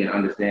empathy and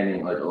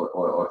understanding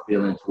or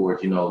feeling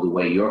towards, the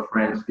way your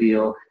friends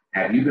feel.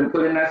 Have you been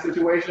put in that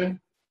situation?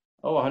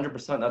 Oh,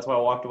 100%. That's why I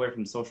walked away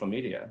from social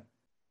media.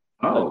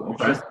 Oh,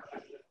 okay.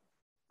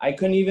 I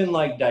couldn't even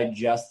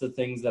digest the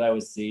things that I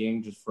was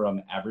seeing just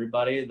from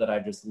everybody, that I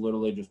just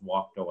literally just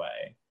walked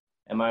away.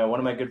 And one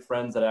of my good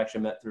friends that I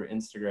actually met through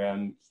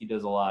Instagram, he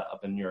does a lot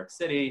up in New York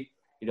City.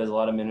 He does a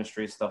lot of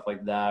ministry stuff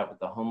like that with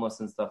the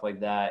homeless and stuff like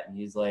that. And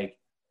he's like,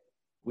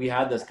 we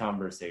had this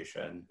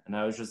conversation, and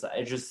I was just,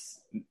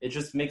 it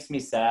just makes me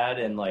sad.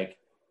 And like,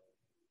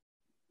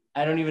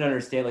 I don't even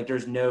understand. Like,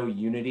 there's no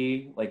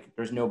unity. Like,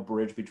 there's no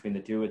bridge between the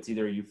two. It's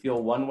either you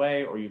feel one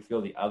way or you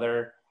feel the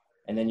other.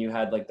 And then you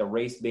had like the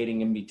race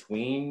baiting in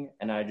between.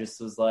 And I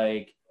just was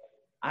like,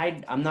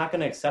 I'm not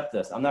going to accept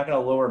this. I'm not going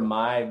to lower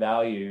my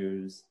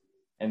values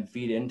and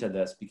feed into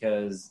this,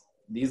 because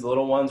these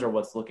little ones are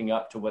what's looking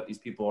up to what these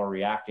people are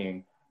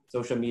reacting.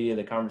 Social media,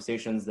 the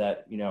conversations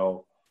that, you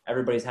know,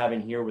 everybody's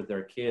having here with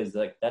their kids,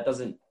 like that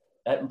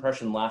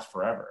impression lasts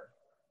forever,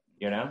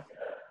 you know?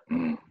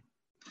 Mm-hmm.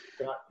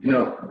 Go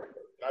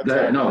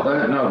ahead.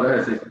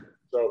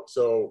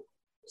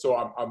 So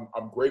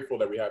I'm grateful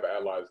that we have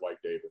allies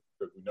like David,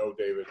 because we know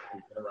David.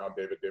 We've been around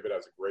David. David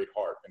has a great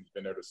heart, and he's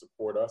been there to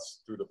support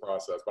us through the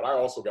process. But I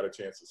also got a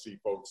chance to see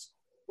folks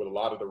with a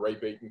lot of the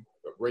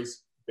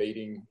race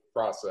baiting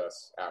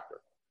process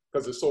after,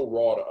 because it's so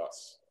raw to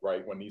us,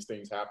 right? When these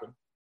things happen,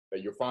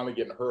 that you're finally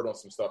getting hurt on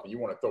some stuff, and you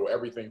want to throw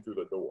everything through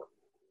the door.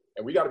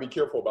 And we got to be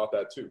careful about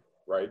that too,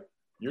 right?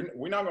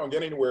 We're not going to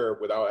get anywhere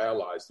without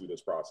allies through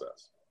this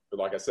process. But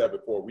like I said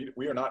before,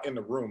 we are not in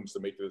the rooms to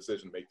make the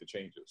decision, to make the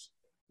changes.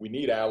 We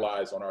need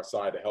allies on our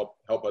side to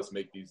help us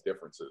make these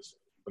differences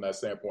from that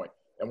standpoint.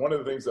 And one of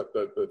the things that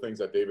the things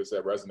that David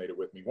said resonated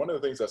with me. One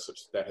of the things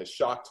that has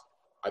shocked,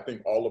 I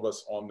think, all of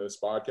us on this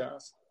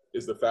podcast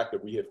is the fact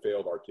that we have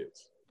failed our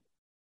kids.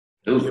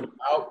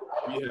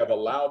 We have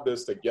allowed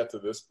this to get to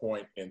this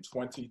point in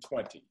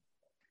 2020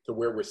 to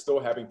where we're still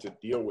having to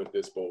deal with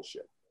this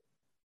bullshit.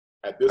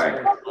 At this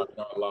point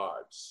in our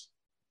lives,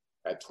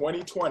 at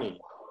 2020,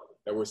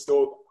 that we're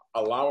still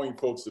allowing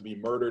folks to be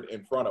murdered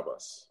in front of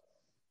us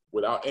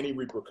without any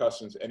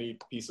repercussions, any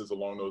pieces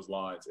along those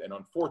lines. And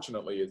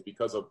unfortunately, it's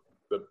because of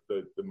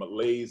the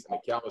malaise and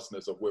the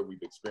callousness of where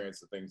we've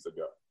experienced the things that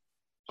go.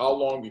 How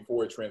long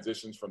before it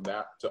transitions from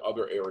that to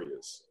other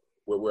areas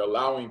where we're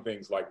allowing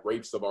things like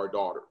rapes of our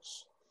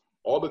daughters,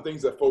 all the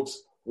things that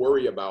folks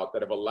worry about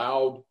that have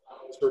allowed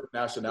certain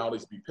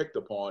nationalities to be picked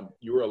upon,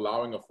 you're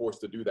allowing a force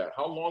to do that.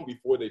 How long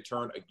before they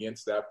turn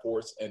against that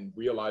force and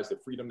realize the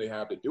freedom they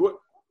have to do it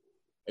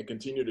and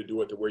continue to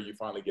do it to where you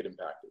finally get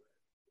impacted?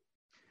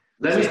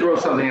 Let me throw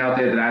something out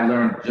there that I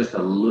learned just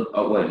a little.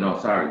 Oh, wait, no,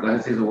 sorry. Go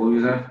ahead, Cesar. What were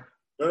you saying?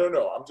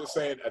 No. I'm just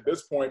saying at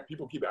this point,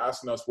 people keep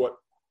asking us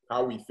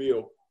how we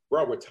feel.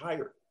 Bro, we're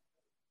tired.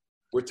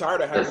 We're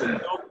tired of having to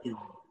tell you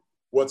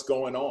what's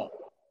going on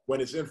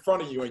when it's in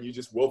front of you and you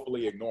just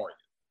willfully ignoring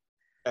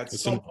it.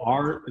 It's in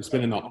art. It's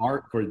been in the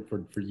art for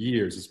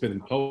years. It's been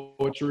in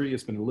poetry.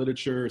 It's been in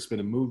literature. It's been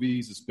in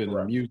movies. It's been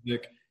in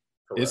music.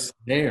 Correct. It's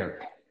there.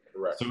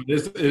 Correct. So it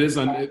is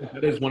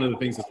one of the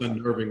things that's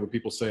unnerving when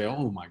people say,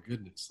 "Oh my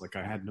goodness, like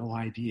I had no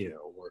idea."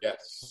 Or,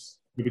 yes.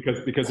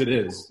 Because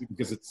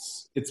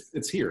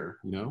it's here,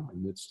 you know,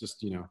 and it's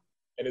just, you know.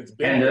 And it's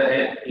been.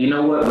 And you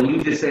know what? When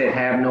you just said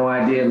have no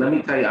idea, let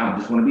me tell you, I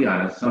just want to be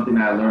honest. Something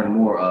I learned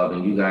more of,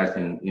 and you guys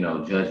can, you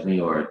know, judge me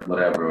or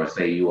whatever, or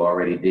say you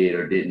already did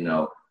or didn't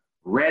know.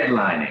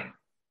 Redlining.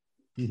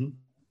 Mm-hmm.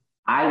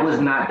 I was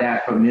not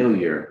that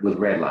familiar with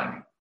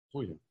redlining.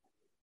 Oh yeah.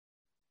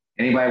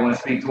 Anybody want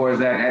to speak towards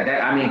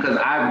that? I mean, because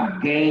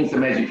I've gained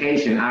some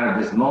education out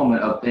of this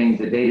moment of things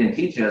that they didn't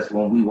teach us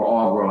when we were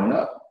all growing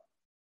up.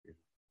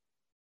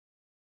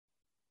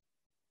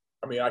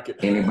 I mean, I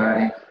could.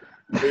 Anybody?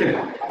 I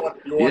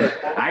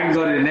can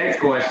go to the next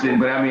question,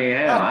 but I mean,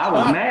 hell, I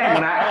was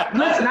mad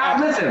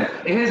when listen.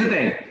 Here's the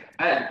thing.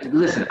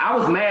 I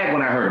was mad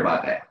when I heard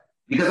about that,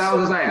 because I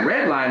was just like,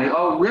 redlining.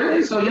 Oh,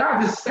 really? So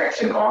y'all just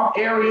sectioned off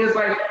areas,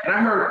 like, and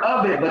I heard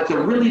of it, but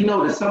to really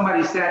know that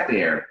somebody sat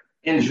there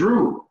and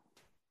drew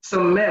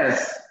some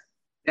mess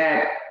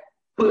that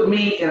put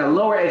me in a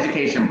lower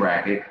education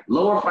bracket,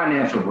 lower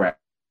financial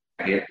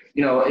bracket,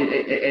 you know,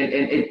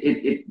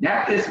 it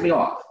that pissed me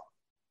off.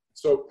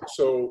 So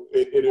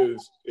it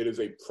is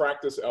a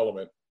practice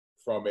element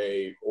from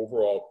a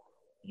overall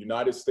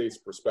United States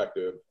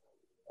perspective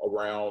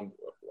around,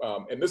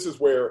 and this is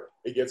where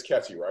it gets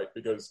catchy, right?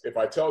 Because if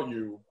I tell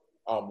you,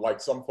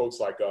 like some folks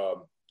like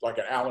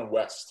an Alan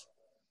West,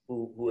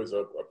 who is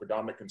a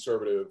predominant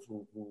conservative,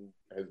 who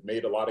has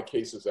made a lot of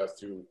cases as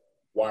to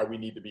why we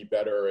need to be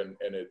better, and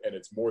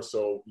it's more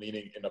so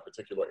leaning in a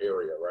particular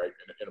area, right?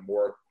 In a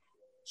more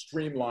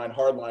streamlined,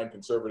 hardline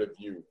conservative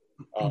view.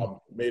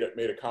 Made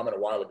a comment a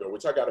while ago,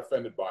 which I got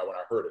offended by when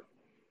I heard it,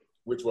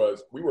 which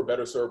was, we were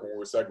better served when we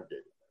were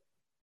segregated.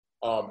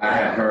 I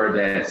have heard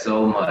that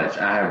so much.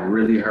 I have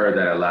really heard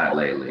that a lot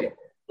lately.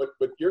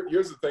 But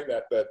here's the thing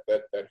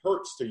that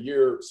hurts to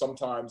hear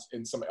sometimes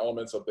in some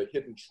elements of the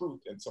hidden truth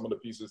in some of the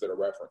pieces that are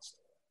referenced,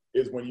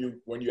 is when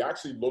you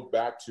actually look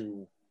back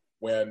to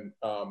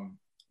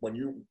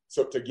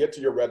so to get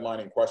to your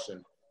redlining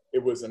question,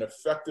 it was an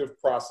effective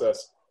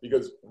process,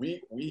 because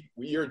we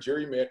are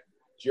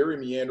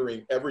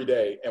gerrymandering every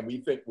day, and we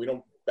think we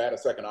don't bat a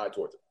second eye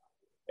towards it.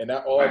 And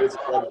that all it is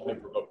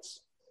redlining for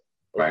votes.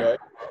 Okay? Right.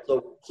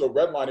 So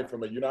redlining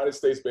from a United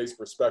States-based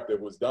perspective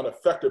was done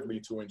effectively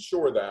to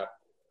ensure that,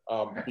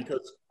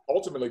 because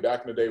ultimately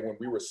back in the day when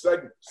we were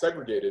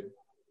segregated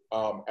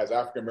as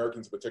African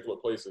Americans in particular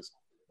places,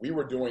 we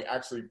were doing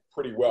actually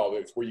pretty well.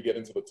 It's where you get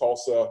into the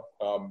Tulsa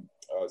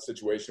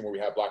situation where we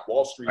have Black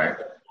Wall Street.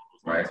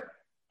 Right.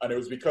 And it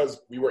was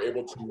because we were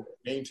able to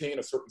maintain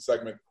a certain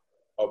segment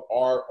of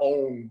our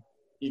own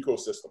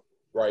ecosystem,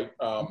 right?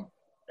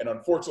 And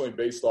unfortunately,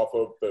 based off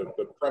of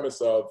the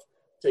premise of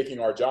taking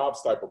our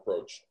jobs type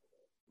approach,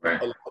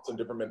 right, lots of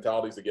different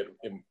mentalities to get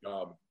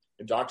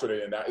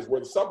indoctrinated in that is where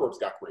the suburbs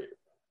got created,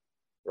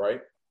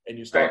 right? And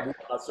you start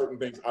moving out certain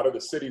things out of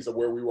the cities of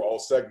where we were all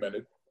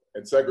segmented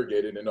and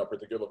segregated in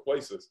particular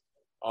places.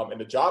 And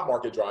the job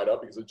market dried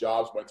up because the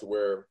jobs went to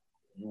where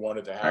you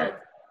wanted to have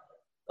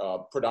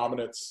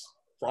predominance,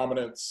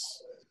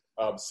 prominence,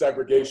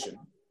 segregation.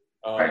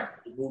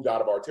 It moved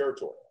out of our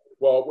territory.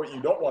 Well, what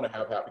you don't want to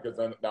have happen, because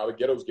then now the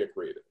ghettos get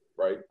created,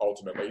 right?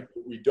 Ultimately,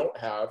 what we don't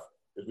have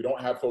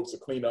folks to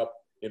clean up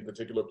in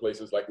particular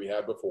places like we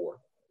had before.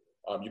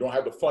 You don't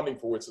have the funding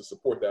for which to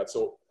support that.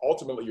 So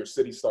ultimately, your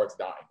city starts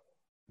dying.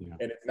 Yeah.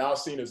 And it's now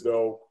seen as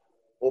though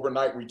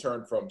overnight we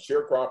turn from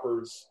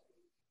sharecroppers,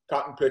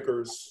 cotton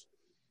pickers,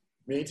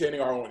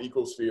 maintaining our own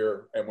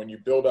ecosphere. And when you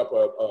build up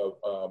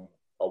a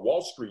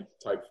Wall Street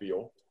type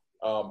feel,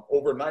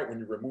 overnight, when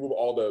you remove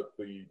all the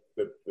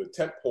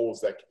tent poles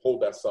that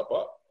hold that stuff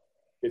up,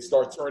 it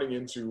starts turning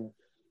into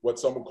what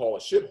some would call a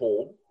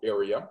shithole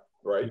area,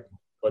 right?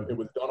 But it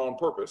was done on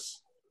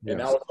purpose. Yes.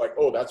 And now it's like,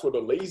 oh, that's where the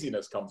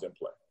laziness comes in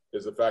play,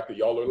 is the fact that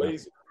y'all are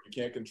lazy. You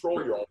can't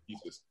control your own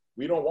pieces.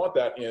 We don't want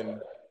that in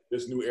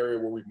this new area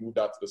where we've moved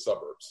out to the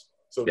suburbs.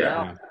 So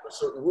now a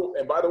certain rule.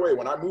 And by the way,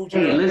 when I moved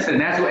here, listen,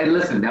 that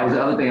was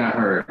the other thing I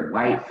heard.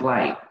 White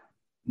flight.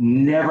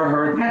 Never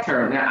heard that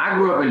term. Now, I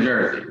grew up in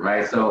Jersey,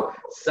 right? So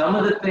some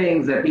of the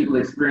things that people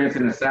experience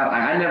in the South,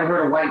 I never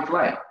heard of white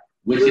flight,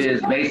 which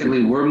is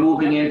basically we're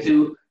moving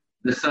into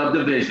the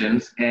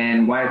subdivisions,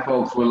 and white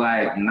folks were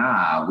like,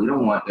 nah, we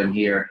don't want them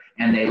here,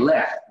 and they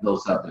left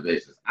those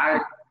subdivisions.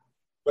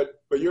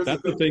 But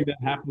that's the thing that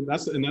happened.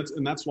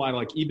 That's why,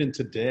 like, even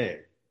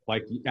today,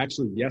 like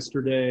actually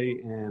yesterday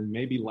and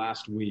maybe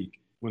last week,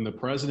 when the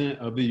president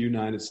of the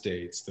United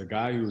States, the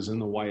guy who's in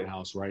the White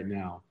House right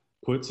now,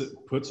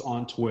 puts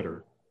on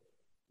Twitter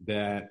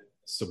that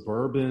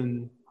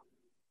suburban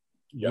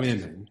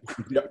women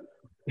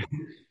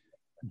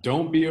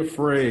don't be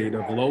afraid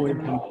of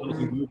low-income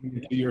housing moving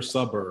into your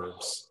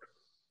suburbs.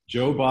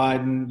 Joe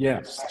Biden,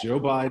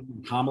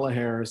 Kamala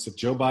Harris, if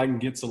Joe Biden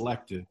gets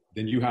elected,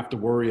 then you have to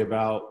worry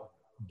about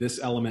this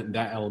element and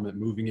that element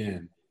moving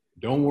in.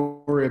 Don't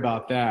worry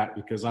about that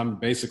because I'm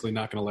basically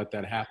not going to let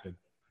that happen.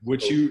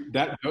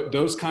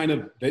 It's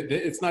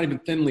not even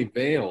thinly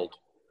veiled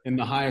in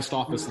the highest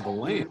office of the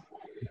land.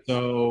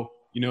 So,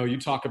 you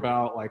talk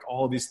about like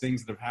all of these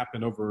things that have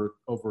happened over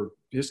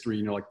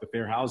history, like the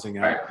Fair Housing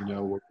Act,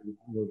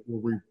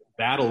 we're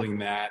battling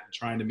that and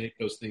trying to make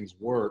those things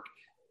work.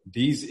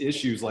 These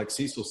issues, like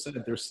Cecil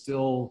said, they're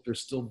still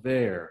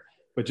there.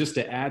 But just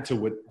to add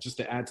to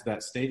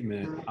that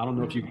statement, I don't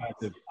know if you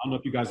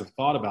guys have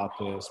thought about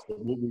this, but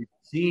what we've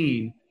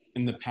seen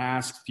in the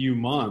past few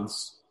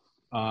months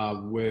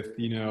with,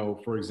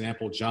 for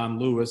example, John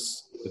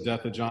Lewis, the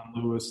death of John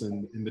Lewis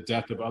and the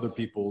death of other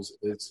people's,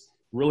 it's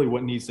really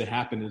what needs to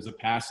happen is a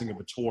passing of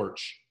a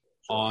torch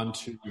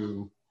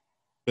onto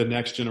the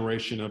next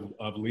generation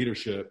of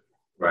leadership.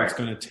 Right. It's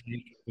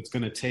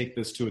going to take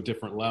this to a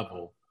different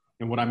level.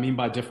 And what I mean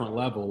by different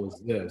level is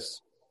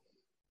this,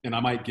 and I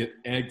might get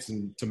eggs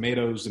and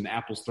tomatoes and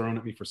apples thrown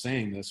at me for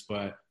saying this,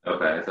 but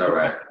okay, it's all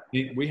right.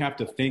 We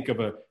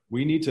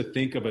need to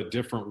think of a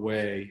different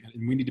way,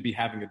 and we need to be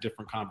having a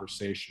different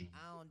conversation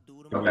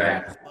than we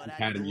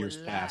had in years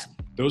past.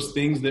 Those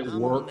things that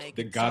worked,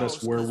 that got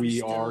us where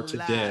we are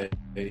today,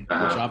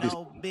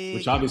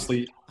 which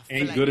obviously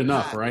ain't good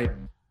enough, right?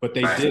 But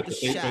they did,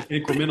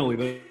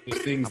 incrementally, those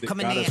things that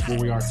got us where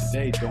we are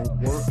today don't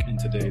work in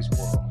today's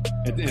world.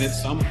 And at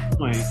some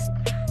point,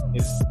 we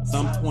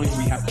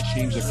have to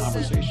change the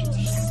conversations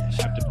and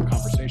have different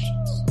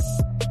conversations.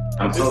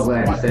 I'm so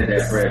glad you said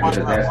that, Fred, because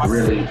that's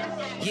really...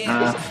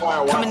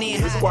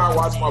 This is why I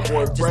watch my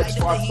boy Fred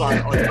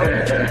Schwarzschild on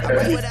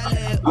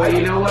Well,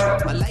 you know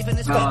what?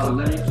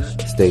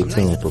 Stay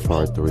tuned for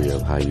part 3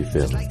 of How You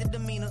Feeling.